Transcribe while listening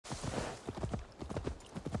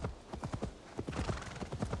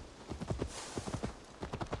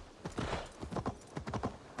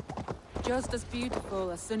Just as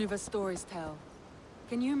beautiful as Sunniva's stories tell.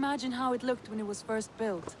 Can you imagine how it looked when it was first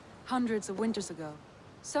built, hundreds of winters ago?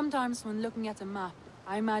 Sometimes when looking at a map,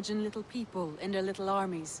 I imagine little people in their little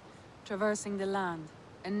armies, traversing the land.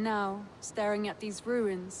 And now, staring at these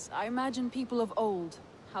ruins, I imagine people of old,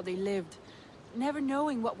 how they lived, never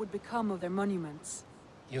knowing what would become of their monuments.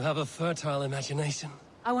 You have a fertile imagination.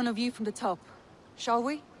 I want a view from the top. Shall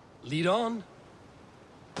we? Lead on.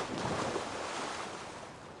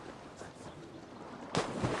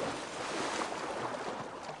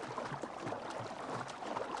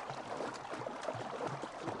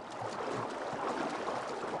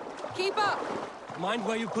 Keep up! Mind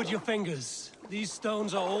where you put your fingers. These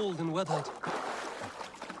stones are old and weathered.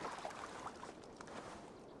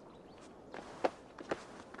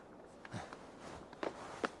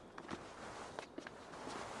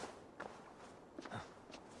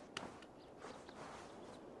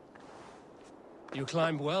 You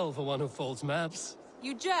climb well for one who folds maps.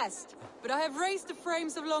 You jest, but I have raised the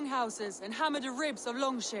frames of longhouses and hammered the ribs of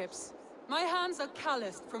longships. My hands are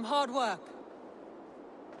calloused from hard work.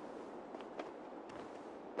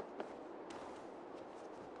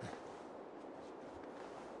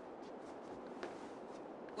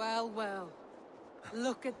 Well, well.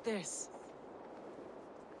 Look at this.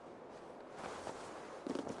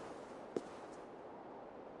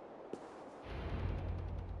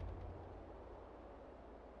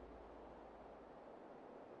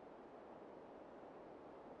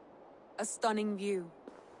 A stunning view.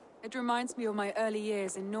 It reminds me of my early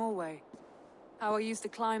years in Norway. How I used to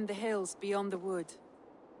climb the hills beyond the wood.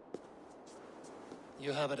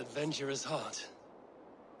 You have an adventurous heart.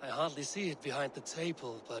 I hardly see it behind the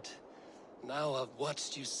table, but now I've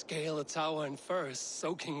watched you scale a tower in furs,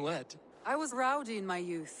 soaking wet. I was rowdy in my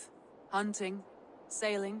youth. Hunting,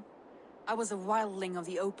 sailing. I was a wildling of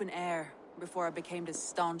the open air before I became this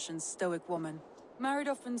staunch and stoic woman. Married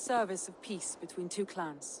off in service of peace between two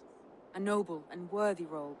clans. A noble and worthy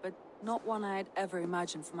role, but not one I had ever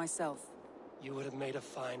imagined for myself. You would have made a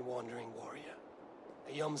fine wandering warrior.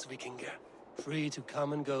 A Jomsvikinger, free to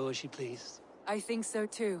come and go as she pleased. I think so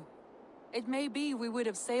too. It may be we would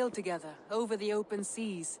have sailed together, over the open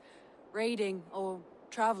seas, raiding or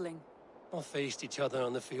traveling. Or faced each other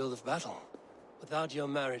on the field of battle. Without your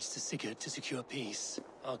marriage to Sigurd to secure peace,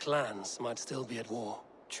 our clans might still be at war.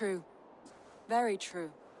 True. Very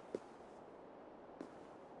true.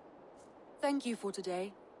 Thank you for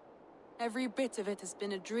today. Every bit of it has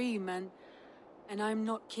been a dream, and I'm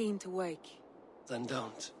not keen to wake. Then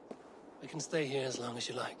don't. We can stay here as long as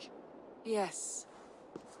you like. Yes.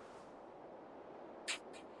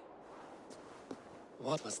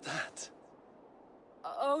 What was that?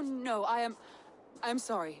 Oh no, I'm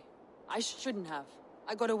sorry. I shouldn't have.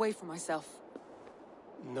 I got away from myself.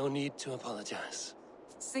 No need to apologize.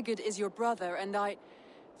 Sigurd is your brother, and I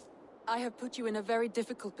have put you in a very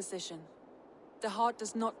difficult position. The heart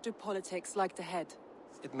does not do politics like the head.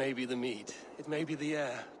 It may be the meat, it may be the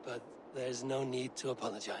air, but there's no need to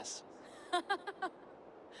apologize.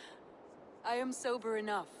 I am sober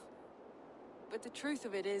enough. But the truth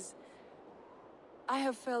of it is, I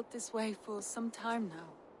have felt this way for some time now.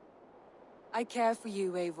 I care for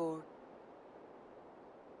you, Eivor.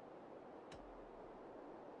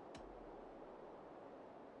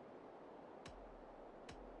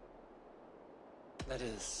 That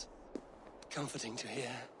is comforting to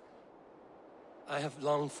hear. I have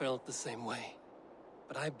long felt the same way,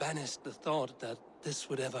 but I banished the thought that this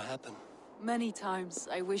would ever happen. Many times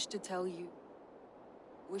I wished to tell you.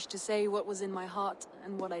 Wished to say what was in my heart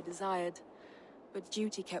and what I desired, but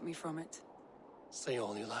duty kept me from it. Say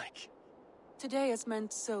all you like. Today has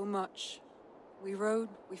meant so much. We rode,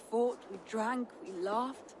 we fought, we drank, we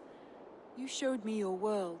laughed. You showed me your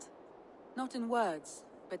world. Not in words,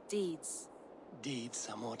 but deeds. Deeds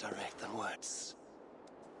are more direct than words.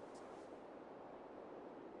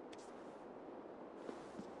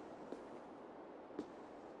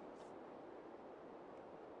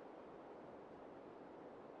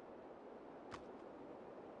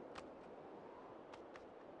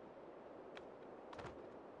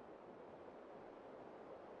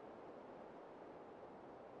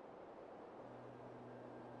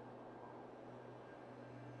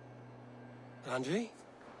 Andrei?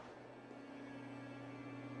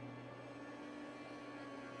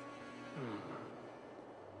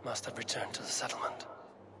 Must have returned to the settlement.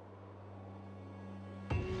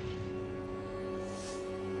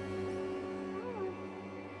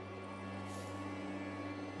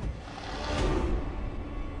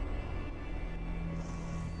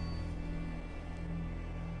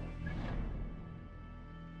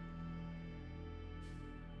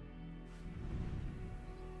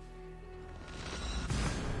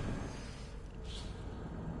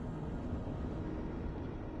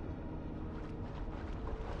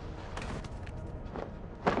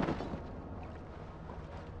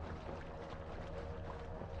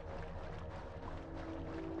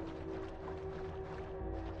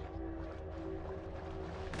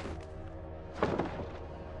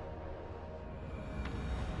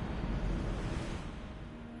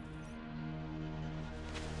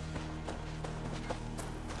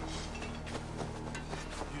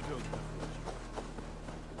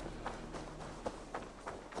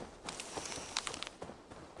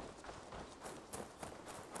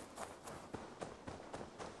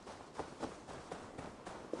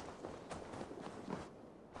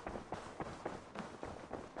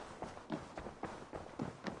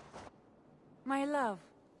 My love.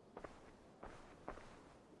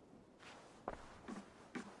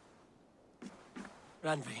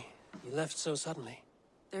 Randvi, you left so suddenly.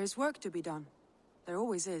 There is work to be done. There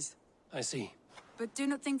always is. I see. But do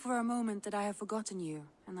not think for a moment that I have forgotten you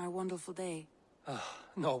and our wonderful day.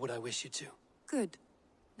 Nor would I wish you to. Good.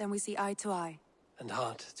 Then we see eye to eye. And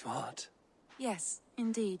heart to heart. Yes,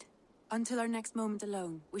 indeed. Until our next moment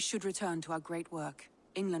alone, we should return to our great work.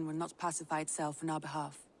 England will not pacify itself on our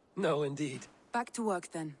behalf. No, indeed. Back to work,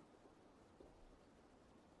 then.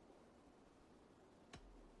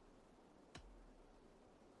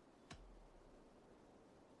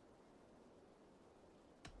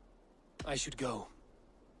 I should go.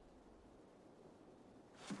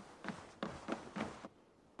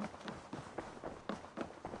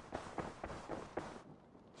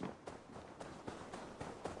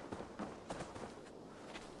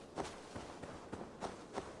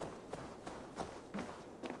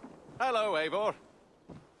 Hello, Eivor.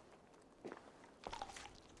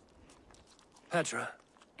 Petra.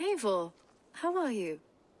 Eivor, how are you?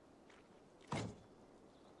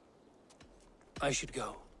 I should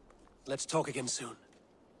go. Let's talk again soon.